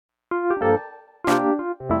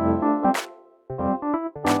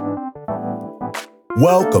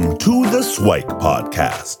Welcome to the Swike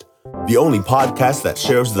Podcast, the only podcast that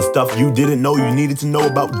shares the stuff you didn't know you needed to know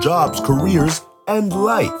about jobs, careers, and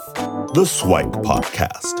life. The Swike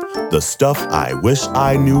Podcast, the stuff I wish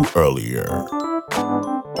I knew earlier.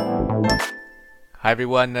 Hi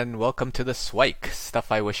everyone, and welcome to the Swike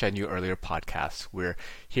Stuff I Wish I Knew Earlier podcast. We're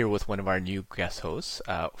here with one of our new guest hosts.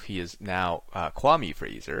 He is now Kwame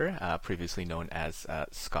Fraser, previously known as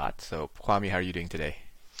Scott. So Kwame, how are you doing today?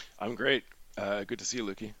 I'm great. Good to see you,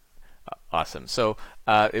 Lukey. Awesome. So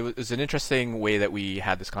it was an interesting way that we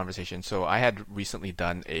had this conversation. So I had recently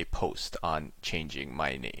done a post on changing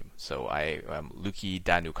my name. So I am Luki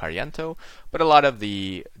Danu Cariento, but a lot of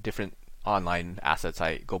the different online assets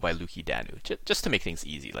I go by Luki Danu, just to make things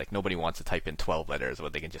easy. Like nobody wants to type in 12 letters,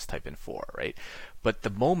 but they can just type in 4, right? But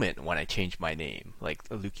the moment when I changed my name, like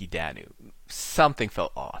Luki Danu, something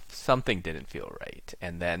felt off. Something didn't feel right.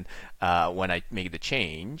 And then when I made the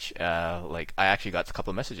change, like I actually got a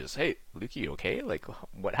couple of messages. Hey, Luki, you okay? Like,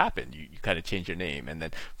 what happened? You kind of changed your name. And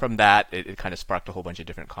then from that, it kind of sparked a whole bunch of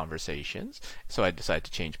different conversations. So I decided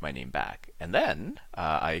to change my name back. And then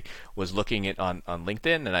I was looking on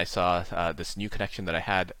LinkedIn, and I saw this new connection that I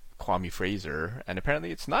had, Kwame Fraser, and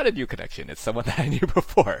apparently it's not a new connection. It's someone that I knew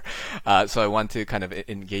before. So I want to kind of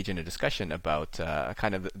engage in a discussion about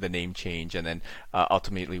kind of the name change, and then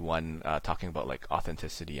ultimately one talking about like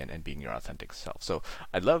authenticity and being your authentic self. So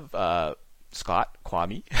I'd love Scott,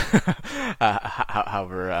 Kwame,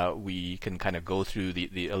 however we can kind of go through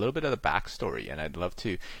the a little bit of the backstory, and I'd love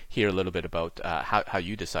to hear a little bit about how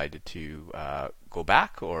you decided to go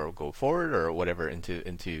back or go forward or whatever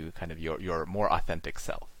into kind of your more authentic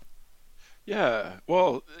self. Yeah,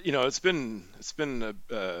 well, it's been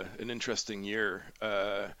an interesting year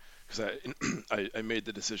because I made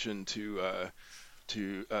the decision to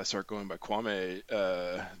start going by Kwame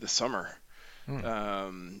this summer.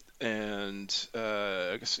 And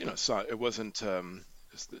I guess it wasn't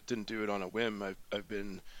didn't do it on a whim. I've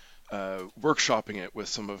been workshopping it with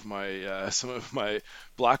some of my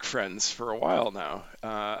black friends for a while now.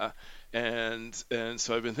 And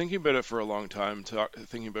so I've been thinking about it for a long time,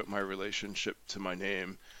 thinking about my relationship to my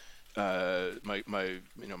name, my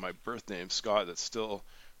birth name Scott. That still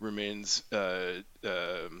remains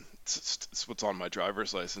it's what's on my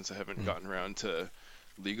driver's license. I haven't gotten around to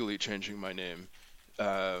legally changing my name,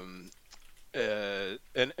 and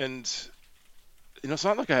it's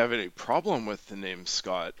not like I have any problem with the name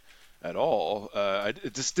Scott at all.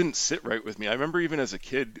 It just didn't sit right with me. I remember even as a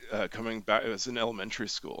kid coming back. It was in elementary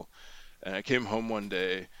school. And I came home one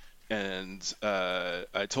day and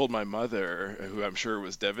I told my mother, who I'm sure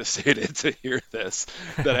was devastated to hear this,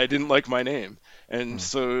 that I didn't like my name. And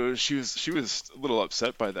so she was a little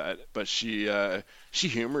upset by that, but she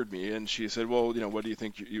humored me and she said, "Well, what do you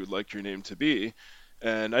think you would like your name to be?"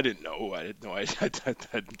 And I didn't know. I didn't know. I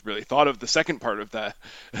hadn't really thought of the second part of that,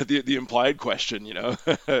 the implied question.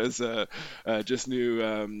 As just knew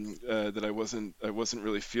that I wasn't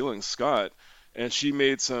really feeling Scott. And she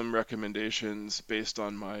made some recommendations based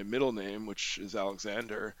on my middle name, which is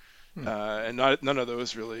Alexander, and none of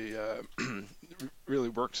those really really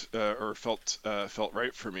worked or felt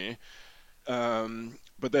right for me.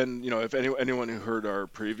 But then, if anyone who heard our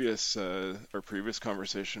previous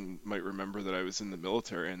conversation might remember that I was in the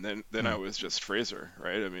military, and then I was just Fraser,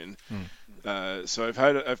 right? I mean, so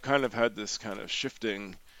I've kind of had this kind of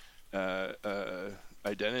shifting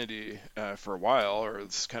identity for a while, or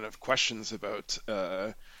this kind of questions about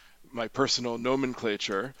my personal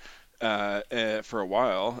nomenclature for a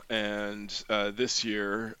while. And this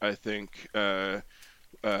year, I think I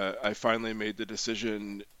finally made the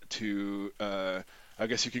decision to, I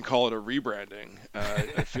guess you can call it a rebranding.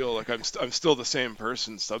 I feel like I'm still the same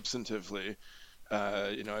person substantively.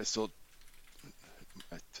 I still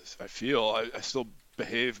I still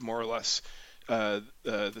behave more or less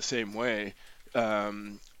the same way.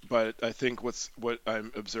 But I think what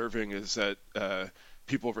I'm observing is that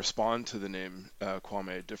people respond to the name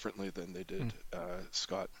Kwame differently than they did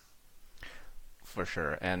Scott. For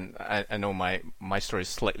sure, and I know my story is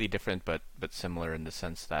slightly different, but similar in the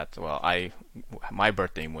sense that, well, my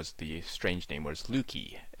birth name was, the strange name was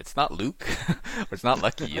Lukey. It's not Luke, or it's not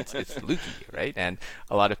Lucky. It's Lukey, right? And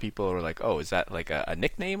a lot of people are like, "Oh, is that like a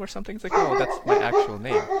nickname or something?" It's like, "No, that's my actual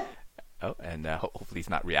name." Oh, and hopefully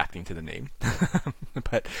he's not reacting to the name.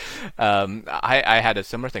 But I had a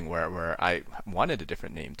similar thing where I wanted a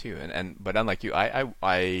different name too, but unlike you,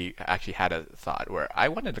 I actually had a thought where I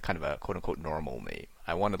wanted a kind of a quote unquote normal name.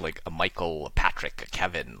 I wanted like a Michael, a Patrick, a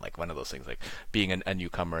Kevin, like one of those things. Like being a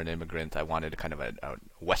newcomer, an immigrant, I wanted a kind of a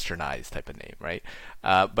westernized type of name, right?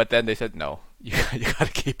 But then they said no. you got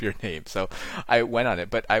to keep your name. So I went on it,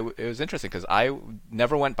 but it was interesting because I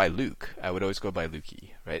never went by Luke. I would always go by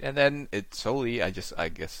Lukey, right? And then it slowly, I guess I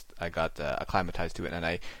got acclimatized to it,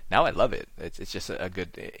 and now I love it. It's just a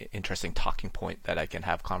good, interesting talking point that I can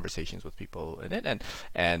have conversations with people in it,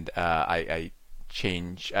 and I've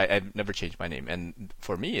never changed my name, and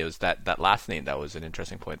for me it was that last name that was an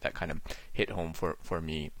interesting point that kind of hit home for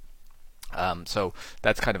me. So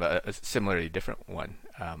that's kind of a similarly different one.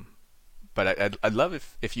 But I'd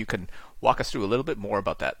love if you can walk us through a little bit more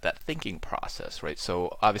about that thinking process, right?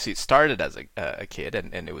 So obviously it started as a kid,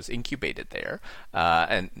 and it was incubated there,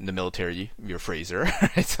 and in the military, you're Fraser,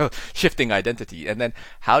 right? So shifting identity, and then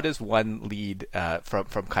how does one lead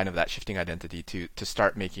from kind of that shifting identity to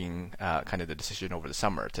start making kind of the decision over the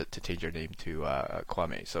summer to change your name to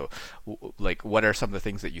Kwame? So like, what are some of the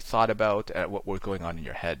things that you thought about? What was going on in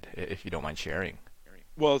your head, if you don't mind sharing?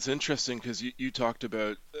 Well, it's interesting because you talked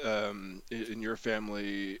about in your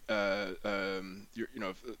family,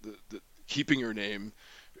 keeping your name,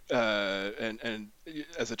 and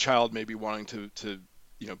as a child maybe wanting to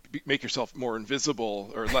make yourself more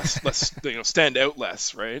invisible or less stand out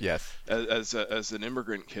less, right? Yes. As an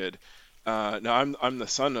immigrant kid. Now I'm the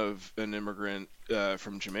son of an immigrant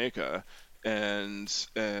from Jamaica, and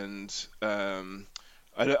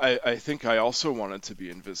I think I also wanted to be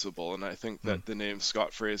invisible, and I think Mm. that the name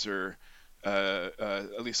Scott Fraser,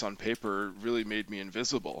 at least on paper, really made me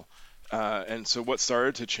invisible. And so what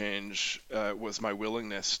started to change was my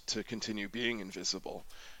willingness to continue being invisible.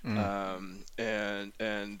 Mm.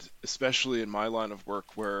 And especially in my line of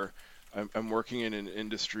work where I'm working in an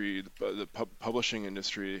industry, the publishing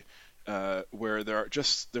industry, where there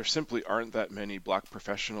simply aren't that many black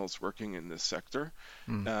professionals working in this sector.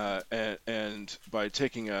 Mm. And by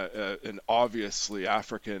taking an obviously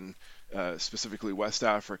African, specifically West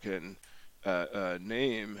African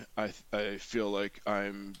name, I feel like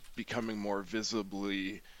I'm becoming more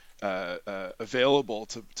visibly available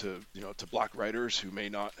to Black writers who may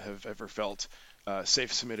not have ever felt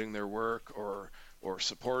safe submitting their work or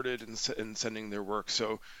supported in sending their work.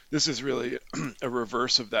 So this is really a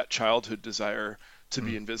reverse of that childhood desire to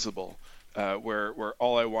be Mm. invisible, where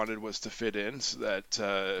all I wanted was to fit in, so that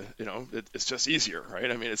it's just easier,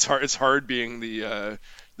 right? I mean, it's hard being the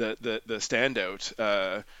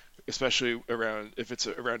standout, especially around if it's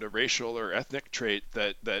around a racial or ethnic trait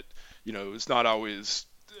that is not always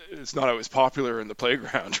popular in the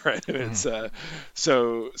playground, right? Mm. It's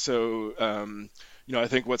so I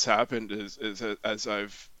think what's happened is as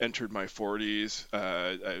I've entered my 40s,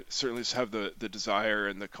 I certainly have the desire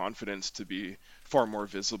and the confidence to be far more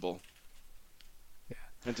visible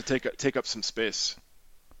and to take up some space.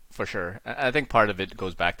 For sure. I think part of it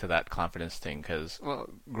goes back to that confidence thing because, well,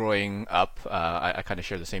 growing up, I kind of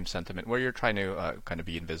share the same sentiment where you're trying to kind of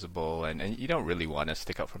be invisible and you don't really want to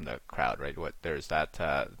stick out from the crowd, right? There's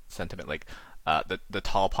that sentiment like the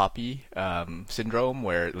tall poppy syndrome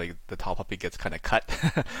where like the tall poppy gets kind of cut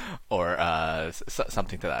or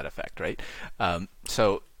something to that effect, right?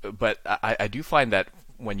 But I do find that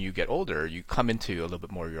when you get older, you come into a little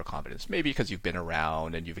bit more of your confidence. Maybe because you've been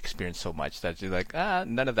around and you've experienced so much that you're like,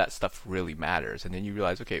 none of that stuff really matters. And then you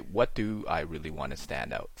realize, okay, what do I really want to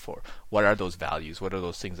stand out for? What are those values? What are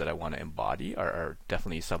those things that I want to embody? Are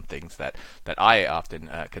definitely some things that I often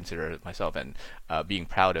consider myself, and being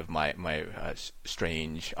proud of my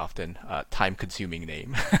strange, often time-consuming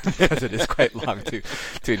name because it is quite long to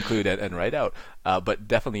include and write out. But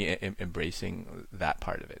definitely embracing that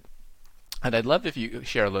part of it. And I'd love if you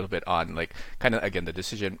share a little bit on like kind of again the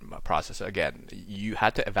decision process. Again, you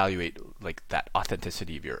had to evaluate like that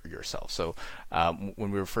authenticity of yourself. So when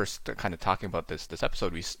we were first kind of talking about this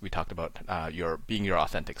episode, we talked about your being your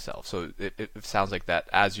authentic self. So it sounds like that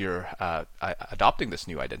as you're adopting this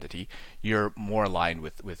new identity, you're more aligned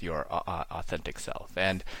with your authentic self.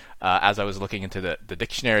 And as I was looking into the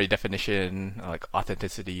dictionary definition, like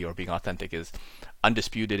authenticity or being authentic is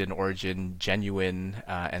undisputed in origin, genuine,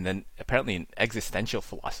 and then apparently an existential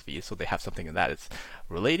philosophy. So they have something in that. It's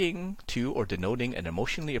relating to or denoting an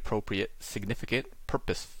emotionally appropriate, significant,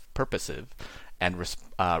 purposive, and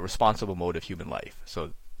responsible mode of human life.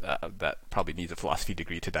 So that probably needs a philosophy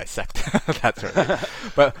degree to dissect that sort of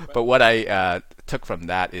thing. But what I took from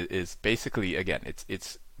that is basically again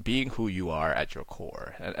it's being who you are at your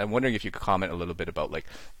core. And I'm wondering if you could comment a little bit about like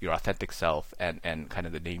your authentic self and kind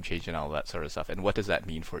of the name change and all that sort of stuff. And what does that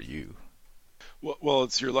mean for you? Well,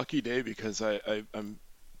 it's your lucky day because I'm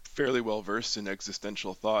fairly well versed in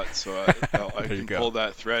existential thought, so I There you can go. pull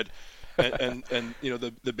that thread. And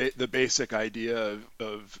the basic idea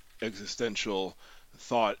of existential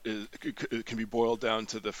thought it can be boiled down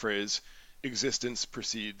to the phrase existence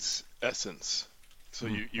precedes essence. So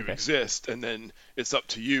you Okay. exist, and then it's up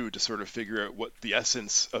to you to sort of figure out what the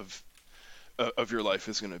essence of your life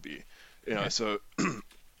is going to be. Okay. So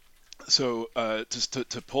just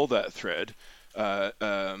to pull that thread, uh,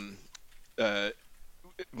 um, uh,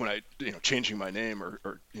 when I changing my name,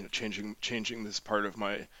 or changing this part of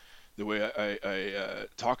my the way I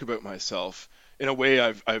talk about myself, in a way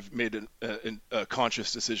I've made a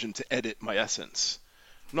conscious decision to edit my essence.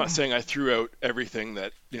 I'm not saying I threw out everything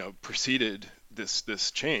that preceded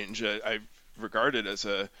this change. I regard it as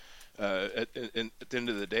at the end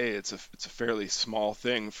of the day, it's a fairly small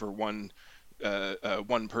thing for one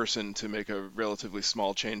person to make a relatively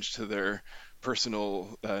small change to their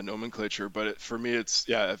personal nomenclature. But for me, it's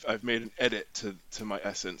yeah, I've made an edit to my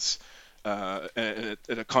essence, and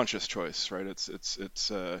a conscious choice, right?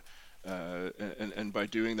 And by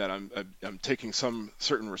doing that, I'm taking some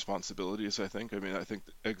certain responsibilities. I mean, I think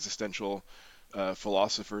existential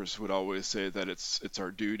philosophers would always say that it's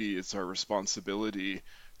our duty, it's our responsibility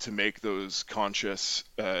to make those conscious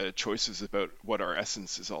choices about what our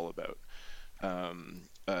essence is all about,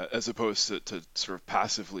 as opposed to sort of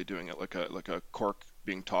passively doing it like a cork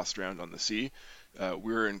being tossed around on the sea.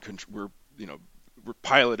 We're we're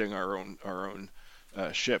piloting our own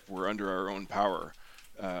ship. We're under our own power,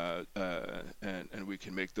 and we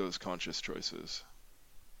can make those conscious choices.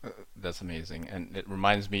 That's amazing, and it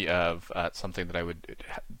reminds me of something that I would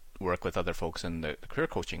work with other folks in the career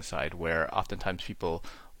coaching side, where oftentimes people,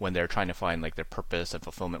 when they're trying to find like their purpose and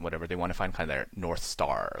fulfillment, whatever, they want to find kind of their north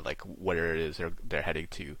star, like where it is they're heading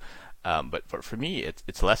to. But for me,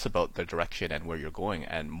 it's less about the direction and where you're going,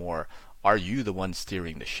 and more, are you the one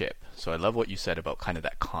steering the ship? So I love what you said about kind of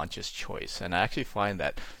that conscious choice. And I actually find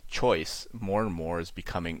that choice more and more is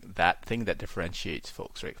becoming that thing that differentiates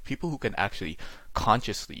folks, right? People who can actually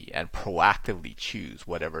consciously and proactively choose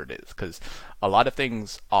whatever it is. Because a lot of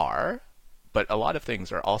things are, but a lot of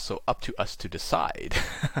things are also up to us to decide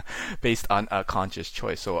based on a conscious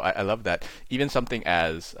choice. So I love that. Even something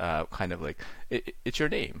as kind of like it's your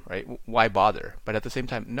name, right? Why bother? But at the same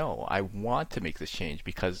time, no, I want to make this change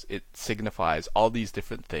because it signifies all these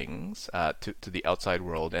different things to the outside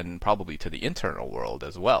world and probably to the internal world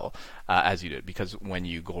as well, as you did. Because when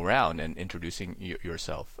you go around and introducing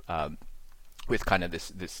yourself, with kind of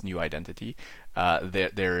this new identity,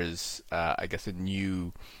 there is I guess a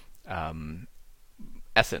new um,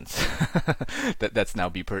 essence that's now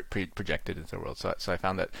be projected into the world. So I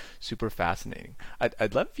found that super fascinating.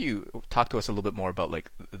 I'd love if you talk to us a little bit more about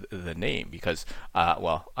like the name, because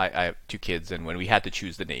well, I have two kids, and when we had to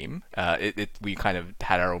choose the name, we kind of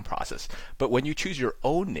had our own process. But when you choose your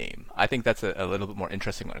own name, I think that's a little bit more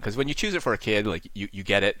interesting one, because when you choose it for a kid, like you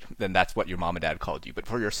get it, then that's what your mom and dad called you. But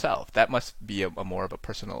for yourself, that must be a more of a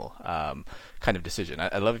personal kind of decision.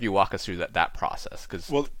 I'd love if you walk us through that process, because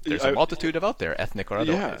Well, there's a multitude of out there, ethnic or yeah,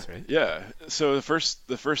 otherwise, right? yeah. So the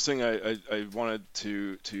first thing I wanted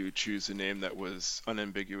to choose a name that was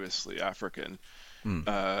unambiguously African, Mm.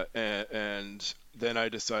 and then I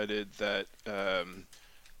decided that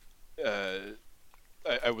uh,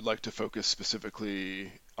 I would like to focus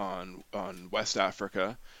specifically on West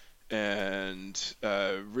Africa, and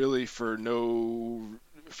really for no.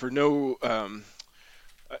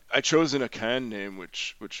 I chose an Akan name,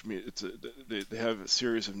 which means they have a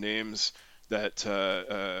series of names that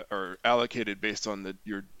are allocated based on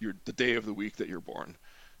the day of the week that you're born.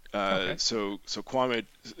 Okay. So Kwame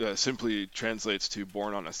simply translates to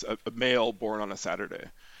born on a male born on a Saturday.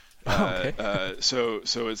 Okay. So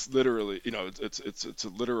it's literally, it's a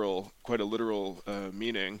literal, quite a literal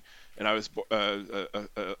meaning. And I was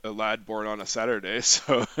a lad born on a Saturday,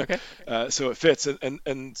 so Okay. so it fits. And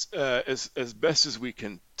as best as we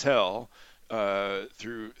can tell,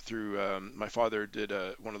 through my father did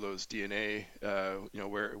one of those DNA,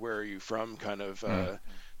 where are you from kind of Mm.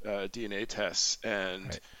 DNA tests, and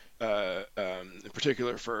Right. in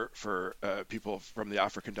particular for people from the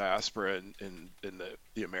African diaspora in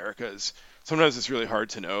the Americas. Sometimes it's really hard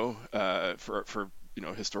to know for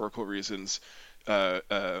historical reasons.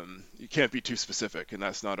 You can't be too specific, and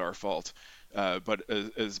that's not our fault. But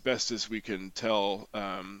as best as we can tell,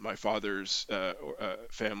 my father's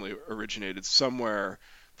family originated somewhere,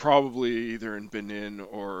 probably either in Benin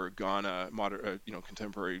or Ghana,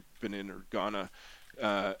 contemporary Benin or Ghana,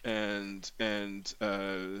 and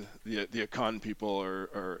the Akan people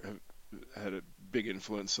have had a big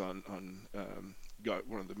influence on got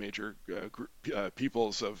one of the major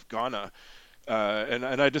peoples of Ghana,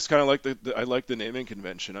 and I just kind of like I like the naming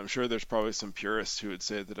convention. I'm sure there's probably some purists who would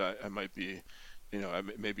say that I might be,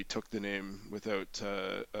 maybe took the name without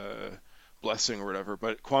blessing or whatever.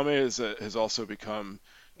 But Kwame has also become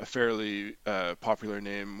a fairly popular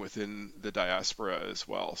name within the diaspora as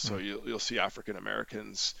well. So Mm. you'll see African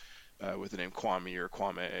Americans with the name Kwame or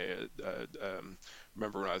Kwame.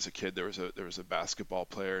 Remember when I was a kid, there was a basketball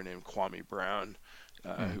player named Kwame Brown,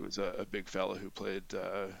 Mm. who was a big fella who played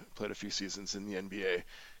a few seasons in the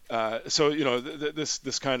NBA. So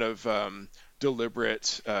this kind of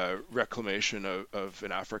deliberate reclamation of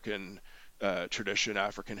an African tradition,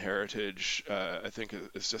 African heritage, I think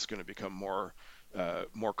is just going to become more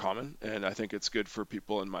common, and I think it's good for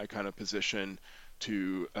people in my kind of position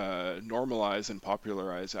to normalize and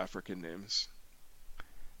popularize African names.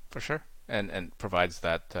 For sure, and provides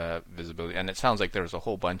that visibility. And it sounds like there was a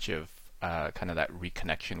whole bunch of kind of that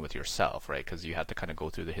reconnection with yourself, right? Because you had to kind of go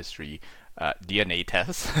through the history, DNA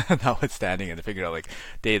tests, notwithstanding, and to figure out like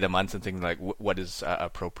day, the months, and things like what is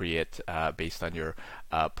appropriate based on your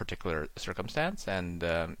particular circumstance. And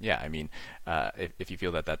yeah, I mean, if you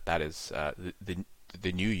feel that is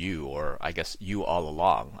the new you, or I guess you all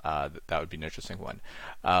along, that would be an interesting one.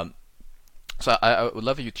 So I would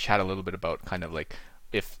love you to chat a little bit about kind of like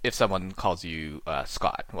if someone calls you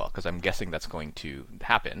Scott, well, because I'm guessing that's going to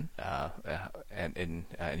happen, and in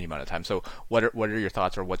any amount of time. So what are your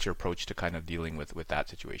thoughts, or what's your approach to kind of dealing with that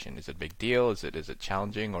situation? Is it a big deal? Is it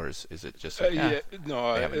challenging, or is it just like Yeah,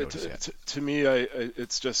 no, they haven't noticed yet? to me,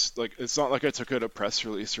 it's just like it's not like I took out a press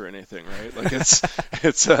release or anything, right? Like it's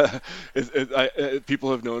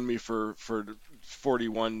people have known me for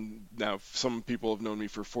 41 now. Some people have known me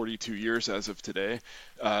for 42 years as of today.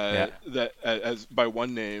 Yeah. That as by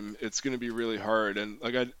one name, it's going to be really hard, and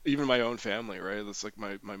like even my own family, right? It's like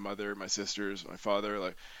my mother, my sisters, my father,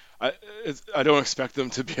 like. I, I don't expect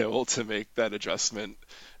them to be able to make that adjustment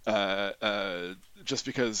uh, uh, just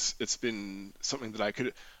because it's been something that I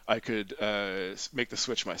could make the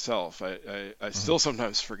switch myself. I Hmm. still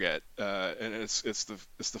sometimes forget, and it's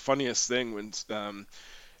the funniest thing when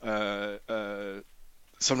uh, uh,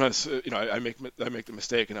 sometimes I make the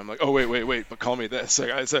mistake and I'm like, oh wait, but call me this.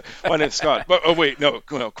 Like I said, my name's Scott, but oh wait, no,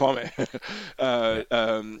 call me. Yeah. uh,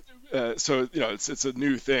 um, so it's a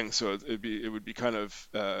new thing, so it would be kind of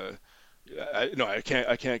I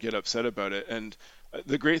can't get upset about it. And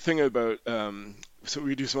the great thing about so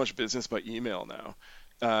we do so much business by email now.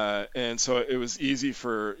 And so it was easy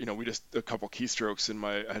for, we just a couple keystrokes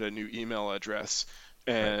I had a new email address,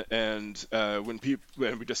 Right. and when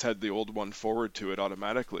we just had the old one forward to it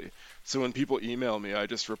automatically. So when people email me, I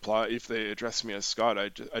just reply. If they address me as Scott,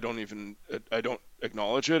 I don't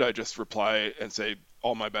acknowledge it. I just reply and say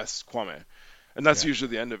all my best, Kwame, and that's Yeah.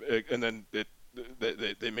 usually the end of it. And then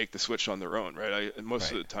they make the switch on their own, right? And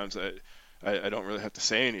most of Right. the times I don't really have to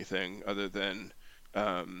say anything other than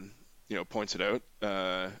points it out.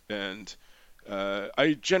 And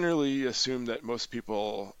I generally assume that most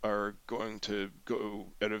people are going to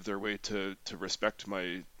go out of their way to respect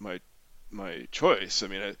my choice. I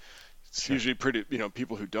mean, it's Sure. usually pretty,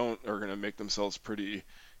 people who don't are going to make themselves pretty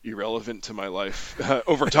irrelevant to my life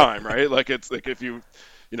over time, right? Like it's like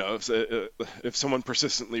if someone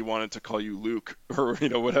persistently wanted to call you Luke or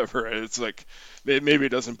whatever, it's like maybe it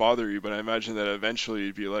doesn't bother you, but I imagine that eventually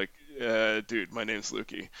you'd be like, dude, my name's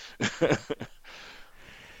Lukey.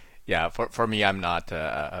 Yeah, for me, I'm not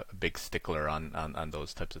a big stickler on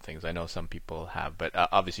those types of things. I know some people have, but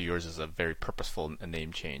obviously yours is a very purposeful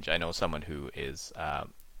name change. I know someone who is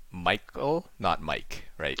Michael, not Mike,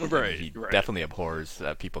 right? And Right, he right. definitely abhors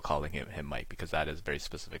people calling him Mike, because that is very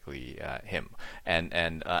specifically him.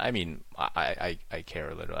 And I mean, I care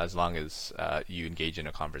a little as long as you engage in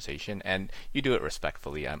a conversation and you do it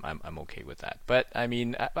respectfully. I'm okay with that. But I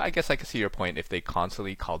mean, I guess I can see your point. If they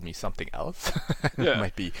constantly called me something else, it Yeah.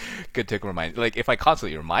 might be good to remind. Like if I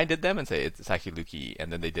constantly reminded them and say it's Saki Luki,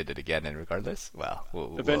 and then they did it again, and regardless, well,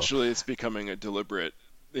 we'll Eventually, it's becoming a deliberate.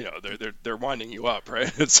 They're winding you up,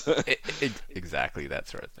 right? It's exactly that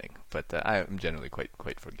sort of thing. But I'm generally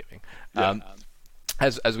quite forgiving. yeah.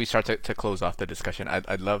 As we start to close off the discussion,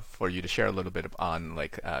 I'd love for you to share a little bit on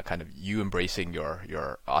like kind of you embracing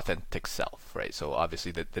your authentic self, right? So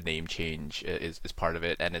obviously the name change is part of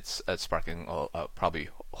it, and it's sparking probably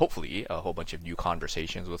hopefully a whole bunch of new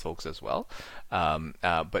conversations with folks as well.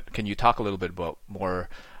 But can you talk a little bit about more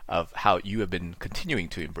of how you have been continuing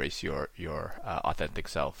to embrace your authentic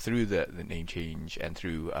self through the name change and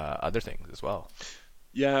through other things as well?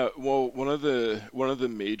 Yeah, well, one of the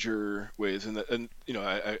major ways, and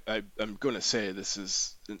I'm going to say this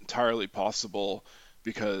is entirely possible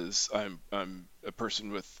because I'm a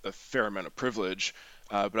person with a fair amount of privilege,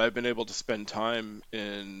 but I've been able to spend time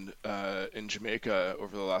in Jamaica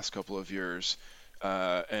over the last couple of years,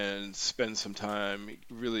 and spend some time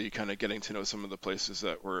really kind of getting to know some of the places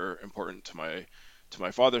that were important to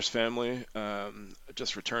my father's family. I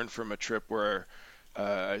just returned from a trip where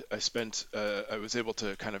I was able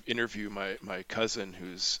to kind of interview my cousin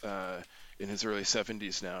who's in his early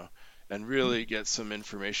 70s now, and really get some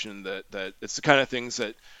information that it's the kind of things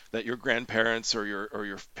that your grandparents or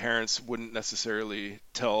your parents wouldn't necessarily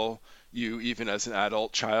tell you even as an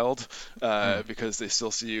adult child, because they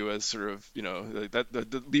still see you as sort of, like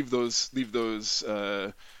leave those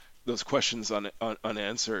questions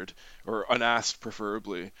unanswered or unasked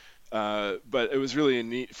preferably. But it was really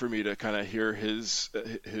neat for me to kind of hear his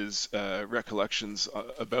recollections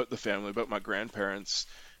about the family, about my grandparents,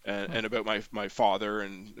 and about my father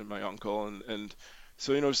and my uncle, and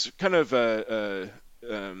so it's kind of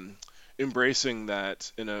embracing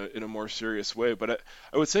that in a more serious way. But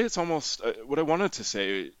I would say it's almost what I wanted to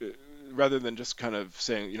say. Rather than just kind of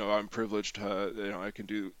saying, I'm privileged, I can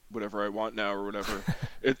do whatever I want now or whatever.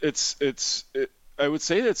 I would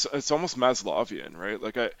say it's almost Maslowian, right?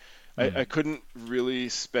 Like I couldn't really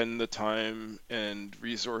spend the time and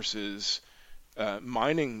resources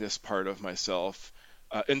mining this part of myself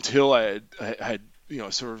until I had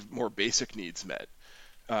sort of more basic needs met.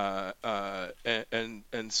 And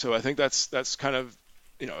so I think that's kind of,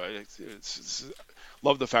 it's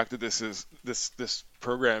love the fact that this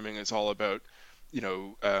programming is all about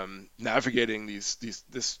navigating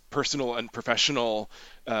this personal and professional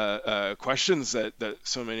questions that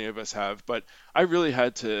so many of us have. But I really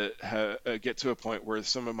had to get to a point where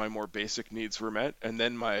some of my more basic needs were met, and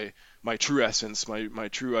then my true essence, my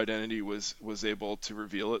true identity was able to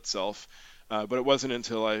reveal itself. But it wasn't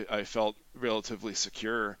until I felt relatively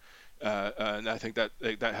secure. And I think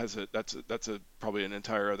that's probably an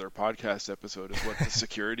entire other podcast episode, is what does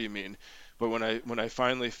security mean. But when I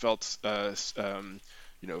finally felt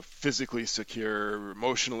physically secure,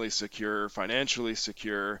 emotionally secure, financially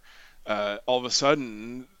secure, all of a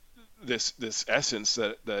sudden this essence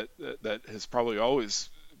that has probably always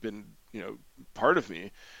been part of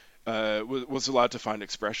me was allowed to find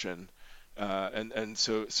expression. And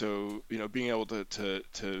so being able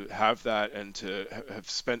to have that, and to have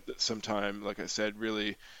spent some time, like I said,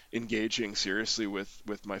 really engaging seriously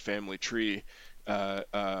with my family tree,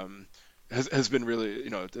 has been really,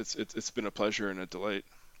 it's been a pleasure and a delight.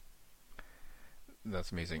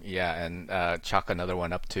 That's amazing. Yeah, and chalk another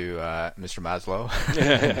one up to Mr. Maslow,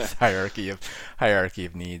 Yeah. his hierarchy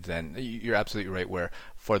of needs. And you're absolutely right. Where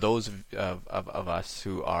for those of us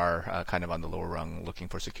who are kind of on the lower rung, looking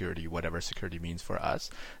for security, whatever security means for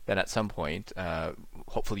us, then at some point,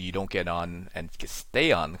 hopefully you don't get on and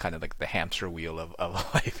stay on kind of like the hamster wheel of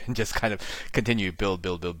life and just kind of continue build.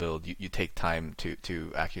 You take time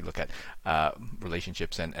to actually look at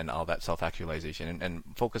relationships and all that self-actualization, and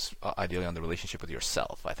focus ideally on the relationship with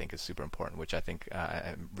yourself. I think is super important, which I think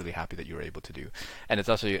I'm really happy that you were able to do. And it's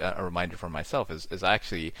also a reminder for myself, is I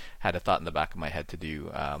actually had a thought in the back of my head to do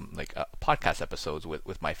like podcast episodes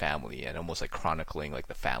with my family, and almost like chronicling like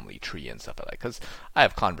the family tree and stuff like that, because I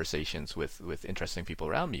have conversations with interesting people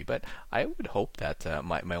around me, but I would hope that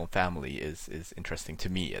my own family is interesting to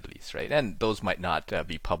me, at least, right? And those might not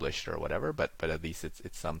be published or whatever, but at least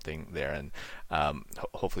it's something there. And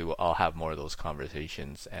hopefully I'll have more of those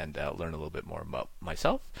conversations, and learn a little bit more about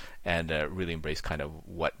myself, and really embrace kind of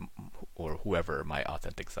what or whoever my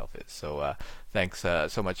authentic self is. So thanks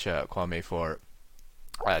so much, Kwame, for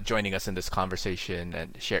joining us in this conversation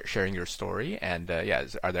and sharing your story. And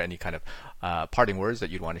are there any kind of parting words that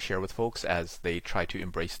you'd want to share with folks as they try to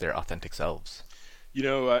embrace their authentic selves?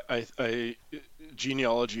 I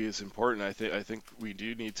genealogy is important. I think we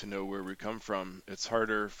do need to know where we come from. It's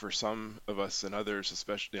harder for some of us than others,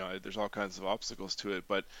 especially, there's all kinds of obstacles to it,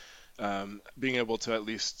 but being able to at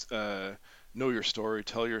least know your story,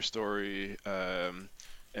 tell your story, and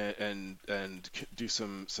do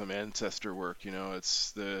some ancestor work.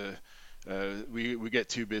 It's we get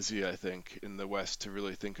too busy, I think, in the West to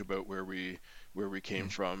really think about where we came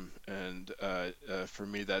from. And for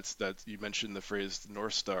me, that's you mentioned the phrase the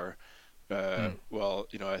North Star. Well,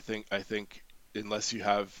 I think unless you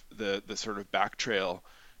have the sort of back trail,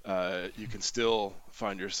 you can still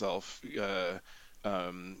find yourself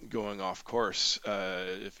going off course,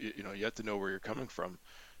 if you have to know where you're coming from.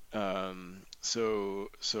 So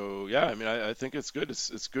yeah, I mean, I think it's good.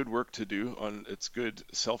 It's good work to do. It's good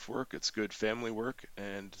self work. It's good family work,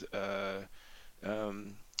 and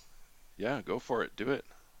yeah, go for it. Do it.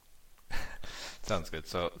 Sounds good.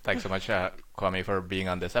 So thanks so much, Kwame, for being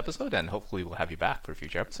on this episode, and hopefully we'll have you back for a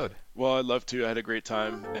future episode. Well, I'd love to. I had a great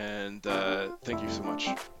time, and thank you so much.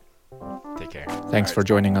 Take care. Thanks for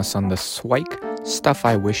joining us on the Swike Stuff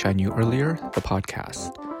I Wish I Knew Earlier, the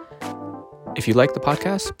podcast. If you like the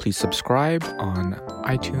podcast, please subscribe on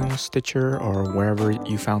iTunes, Stitcher, or wherever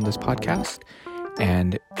you found this podcast.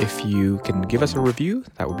 And if you can give us a review,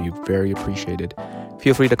 that would be very appreciated.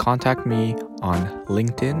 Feel free to contact me on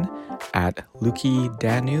LinkedIn at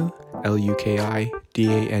LukiDanu,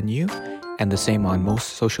 LukiDanu, and the same on most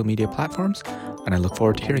social media platforms. And I look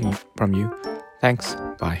forward to hearing from you. Thanks.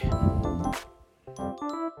 Bye.